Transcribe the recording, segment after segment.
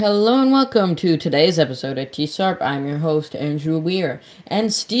Hello and welcome to today's episode of T-Sarp. I'm your host, Andrew Weir,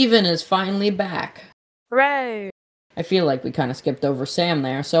 and Steven is finally back. Hooray! I feel like we kind of skipped over Sam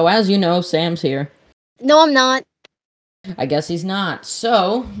there, so as you know, Sam's here. No, I'm not. I guess he's not.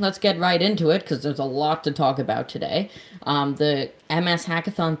 So, let's get right into it, because there's a lot to talk about today. The MS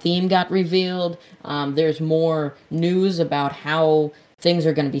Hackathon theme got revealed. There's more news about how things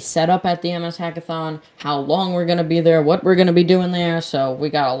are going to be set up at the MS Hackathon, how long we're going to be there, what we're going to be doing there. So we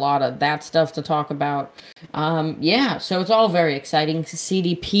got a lot of that stuff to talk about. So it's all very exciting.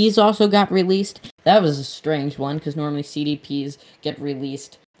 CDPs also got released. That was a strange one because normally CDPs get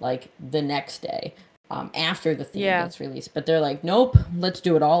released like the next day. After the theme gets released. But they're like, nope, let's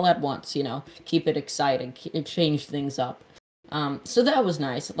do it all at once, keep it exciting, change things up. So that was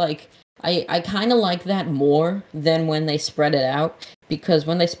nice. Like, I kind of like that more than when they spread it out, because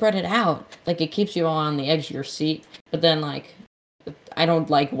when they spread it out, like, it keeps you on the edge of your seat, but then, like, I don't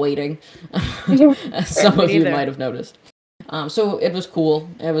like waiting. Some of you might have noticed. So it was cool.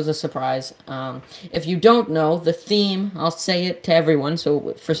 It was a surprise. If you don't know the theme, I'll say it to everyone.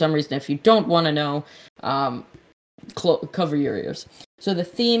 So for some reason, if you don't want to know, cover your ears. So the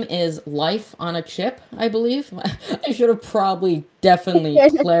theme is life on a chip, I believe. I should have probably definitely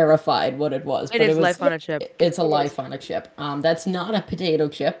clarified what it was. It is life on a chip. It's a life on a chip. That's not a potato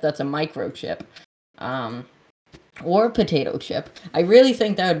chip. That's a microchip. Or a potato chip. I really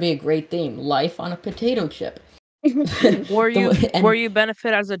think that would be a great theme. Life on a potato chip. Where you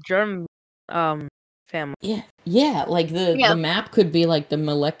benefit as a germ family. Yeah, like the map could be like the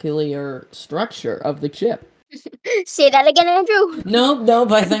molecular structure of the chip. Say that again, Andrew.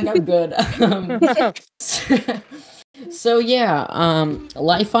 Nope, I think I'm good. So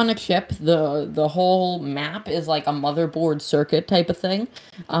life on a chip, the whole map is like a motherboard circuit type of thing.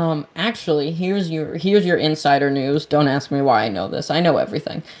 Actually, here's your insider news. Don't ask me why I know this. I know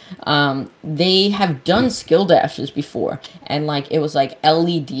everything. They have done skill dashes before, and like it was like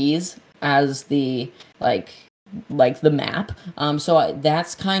LEDs as the like the map. So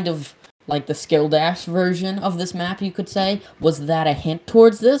that's kind of like the skill dash version of this map, you could say. Was that a hint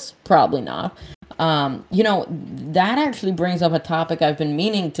towards this? Probably not. That actually brings up a topic I've been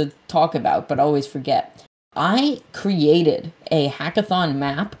meaning to talk about, but always forget. I created a hackathon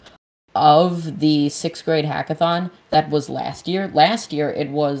map of the 6th grade hackathon that was last year. Last year,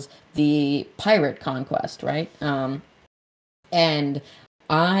 it was the Pirate Conquest, right? And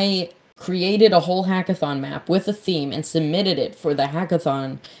I created a whole hackathon map with a theme and submitted it for the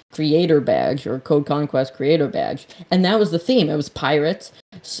hackathon creator badge or Code Conquest creator badge. And that was the theme. It was pirates.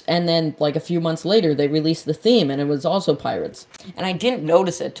 And then like a few months later, they released the theme and it was also pirates. And I didn't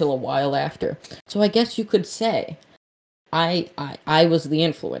notice it till a while after. So I guess you could say I was the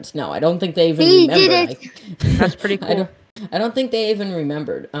influence. No, I don't think they even remembered. That's pretty cool. I don't think they even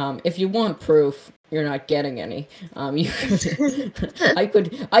remembered. If you want proof, you're not getting any. You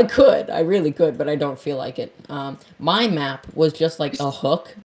could, I really could, but I don't feel like it. My map was just like a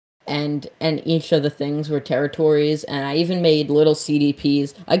hook, and each of the things were territories, and I even made little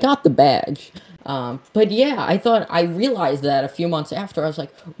CDPs. I got the badge. But yeah, I realized that a few months after. I was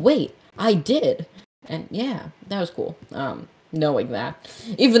like, wait, I did. And yeah, that was cool. Knowing that.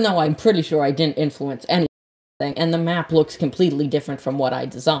 Even though I'm pretty sure I didn't influence anything. And the map looks completely different from what I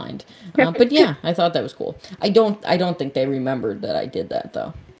designed. But yeah, I thought that was cool. I don't think they remembered that I did that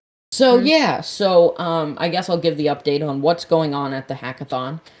though. So I guess I'll give the update on what's going on at the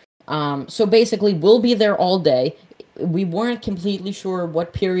hackathon. So basically, we'll be there all day. We weren't completely sure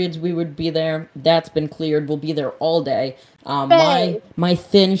what periods we would be there. That's been cleared. We'll be there all day. My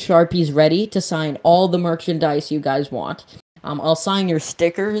thin Sharpie's ready to sign all the merchandise you guys want. I'll sign your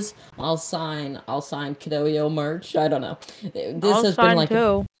stickers. I'll sign Kidoyo merch. I don't know. This has been like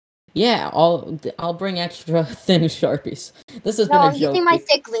too. I'll bring extra thin Sharpies. This has been a joke. I'm using my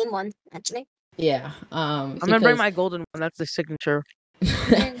thick green one, actually. Yeah. I'm gonna bring my golden one. That's the signature.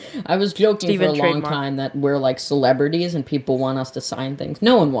 I was joking for a long time that we're like celebrities and people want us to sign things.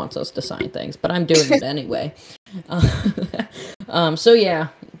 No one wants us to sign things, but I'm doing it anyway. So yeah,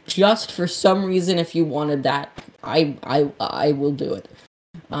 just for some reason, if you wanted that, I will do it.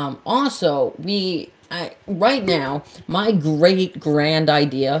 Also, right now, my great grand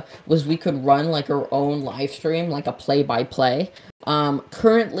idea was we could run like our own live stream, like a play-by-play.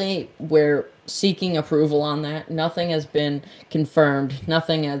 Currently, we're seeking approval on that. Nothing has been confirmed.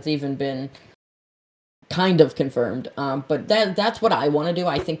 Nothing has even been kind of confirmed. But that's what I want to do.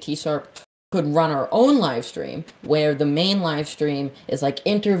 I think TSARP could run our own live stream where the main live stream is like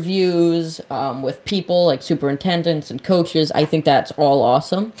interviews with people like superintendents and coaches. I think that's all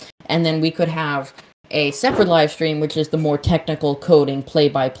awesome. And then we could have a separate live stream, which is the more technical coding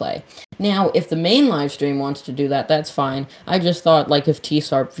play-by-play. Now, if the main live stream wants to do that, that's fine. I just thought, like, if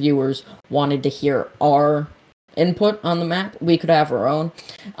TSARP viewers wanted to hear our input on the map, we could have our own.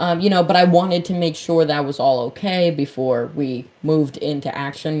 But I wanted to make sure that was all okay before we moved into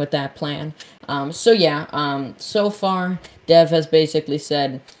action with that plan. So far, Dev has basically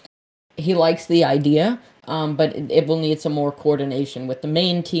said he likes the idea, but it will need some more coordination with the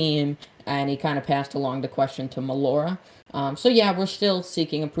main team, and he kind of passed along the question to Melora. We're still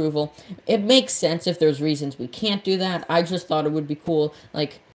seeking approval. It makes sense if there's reasons we can't do that. I just thought it would be cool,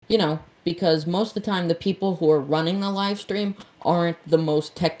 because most of the time the people who are running the live stream aren't the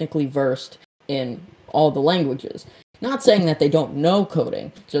most technically versed in all the languages. Not saying that they don't know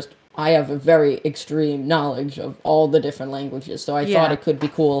coding, just I have a very extreme knowledge of all the different languages, so I thought it could be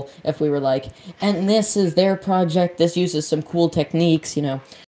cool if we were like, and this is their project, this uses some cool techniques,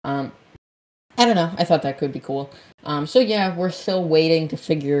 I don't know, I thought that could be cool. We're still waiting to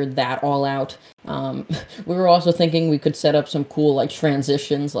figure that all out. We were also thinking we could set up some cool, like,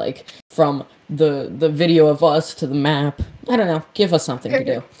 transitions, like, from the video of us to the map. I don't know, give us something to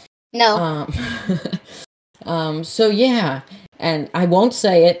do. No. And I won't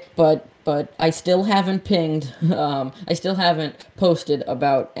say it, but I still haven't pinged, I still haven't posted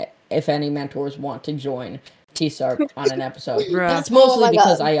about if any mentors want to join TSARP on an episode. That's mostly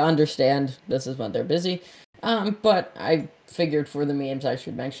because I understand this is when they're busy, but I figured for the memes I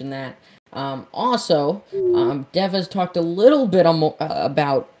should mention that. Dev has talked a little bit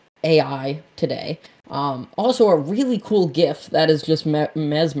about AI today. Also a really cool GIF that is just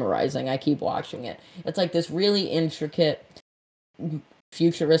mesmerizing. I keep watching it. It's like this really intricate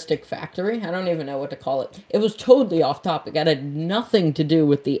futuristic factory. I don't even know what to call it. It was totally off topic. It had nothing to do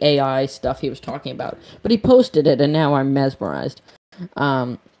with the AI stuff he was talking about. But he posted it, and now I'm mesmerized. He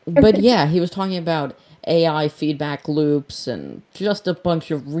was talking about AI feedback loops and just a bunch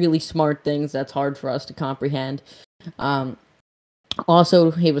of really smart things that's hard for us to comprehend.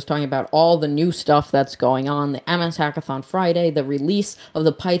 Also, he was talking about all the new stuff that's going on, the MS Hackathon Friday, the release of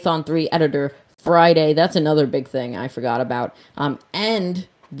the Python 3 editor Friday, that's another big thing I forgot about. And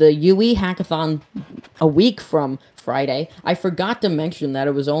the UE Hackathon a week from Friday. I forgot to mention that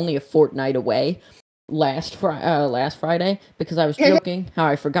it was only a fortnight away last Friday, because I was joking how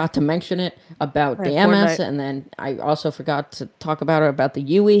I forgot to mention it about the MS, and then I also forgot to talk about the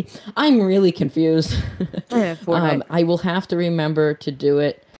UE. I'm really confused. I will have to remember to do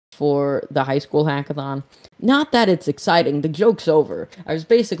it for the high school hackathon. Not that it's exciting, the joke's over. I was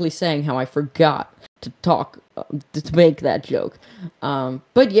basically saying how I forgot to talk, to make that joke. So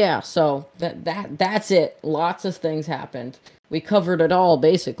that's it. Lots of things happened. We covered it all,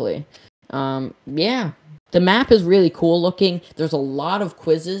 basically. The map is really cool looking. There's a lot of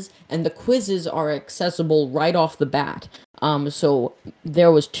quizzes, and the quizzes are accessible right off the bat. So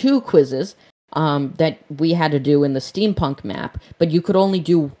there was 2 quizzes that we had to do in the steampunk map, but you could only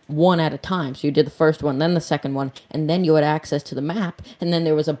do one at a time. So you did the first one, then the second one, and then you had access to the map, and then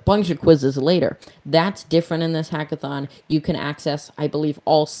there was a bunch of quizzes later. That's different in this hackathon. You can access, I believe,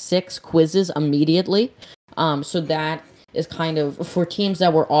 all 6 quizzes immediately. So that is kind of, for teams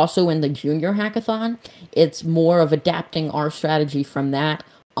that were also in the junior hackathon, it's more of adapting our strategy from that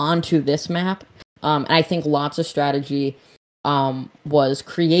onto this map. And I think lots of strategy was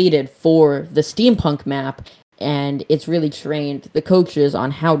created for the steampunk map, and it's really trained the coaches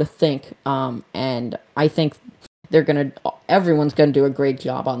on how to think, and I think everyone's gonna do a great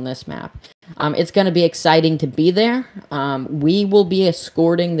job on this map. It's gonna be exciting to be there. We will be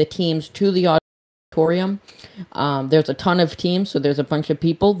escorting the teams to the auditorium. There's a ton of teams, so there's a bunch of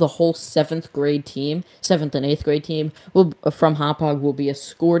people. The whole 7th and 8th grade team from Hopog will be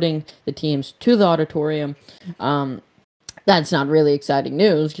escorting the teams to the auditorium. That's not really exciting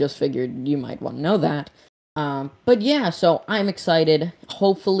news, just figured you might want to know that. So I'm excited.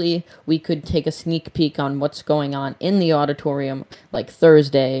 Hopefully we could take a sneak peek on what's going on in the auditorium, like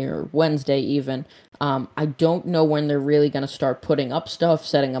Thursday or Wednesday even. I don't know when they're really going to start putting up stuff,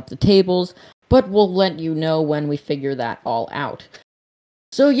 setting up the tables, but we'll let you know when we figure that all out.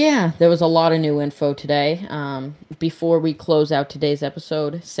 So there was a lot of new info today. Before we close out today's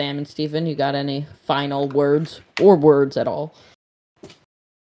episode, Sam and Steven, you got any final words or words at all?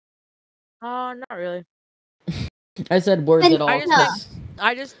 Not really. I said words at all.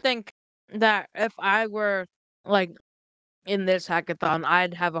 I just think that if I were like in this hackathon,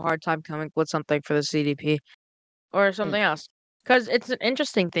 I'd have a hard time coming up with something for the CDP or something else, because it's an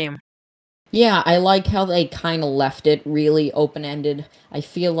interesting theme. Yeah, I like how they kind of left it really open-ended. I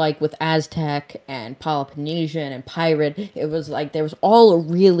feel like with Aztec and Peloponnesian and Pirate, it was like there was all a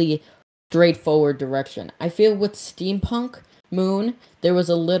really straightforward direction. I feel with Steampunk Moon, there was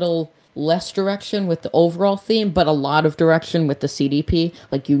a little less direction with the overall theme, but a lot of direction with the CDP.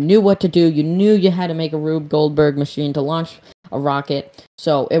 Like, you knew what to do, you knew you had to make a Rube Goldberg machine to launch a rocket.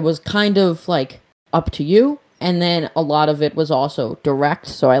 So it was kind of like up to you. And then a lot of it was also direct,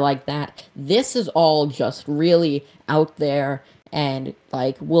 so I like that. This is all just really out there and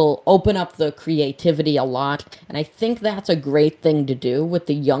like will open up the creativity a lot. And I think that's a great thing to do with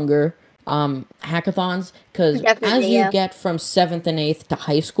the younger hackathons, because as Definitely, you yeah. get from 7th and 8th to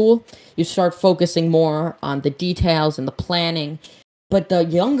high school, you start focusing more on the details and the planning. But the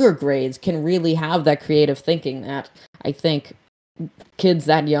younger grades can really have that creative thinking that I think kids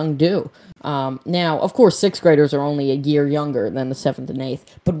that young do. Now, of course, 6th graders are only a year younger than the 7th and 8th,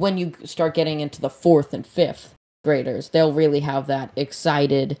 but when you start getting into the 4th and 5th graders, they'll really have that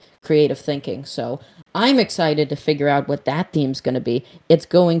excited, creative thinking. So I'm excited to figure out what that theme's going to be. It's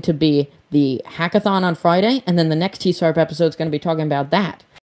going to be the hackathon on Friday, and then the next T-Sarp episode is going to be talking about that.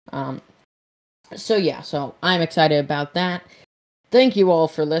 So I'm excited about that. Thank you all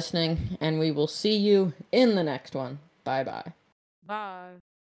for listening, and we will see you in the next one. Bye-bye. Bye.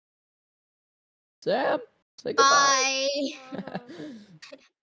 Sam, say goodbye. Bye. Bye.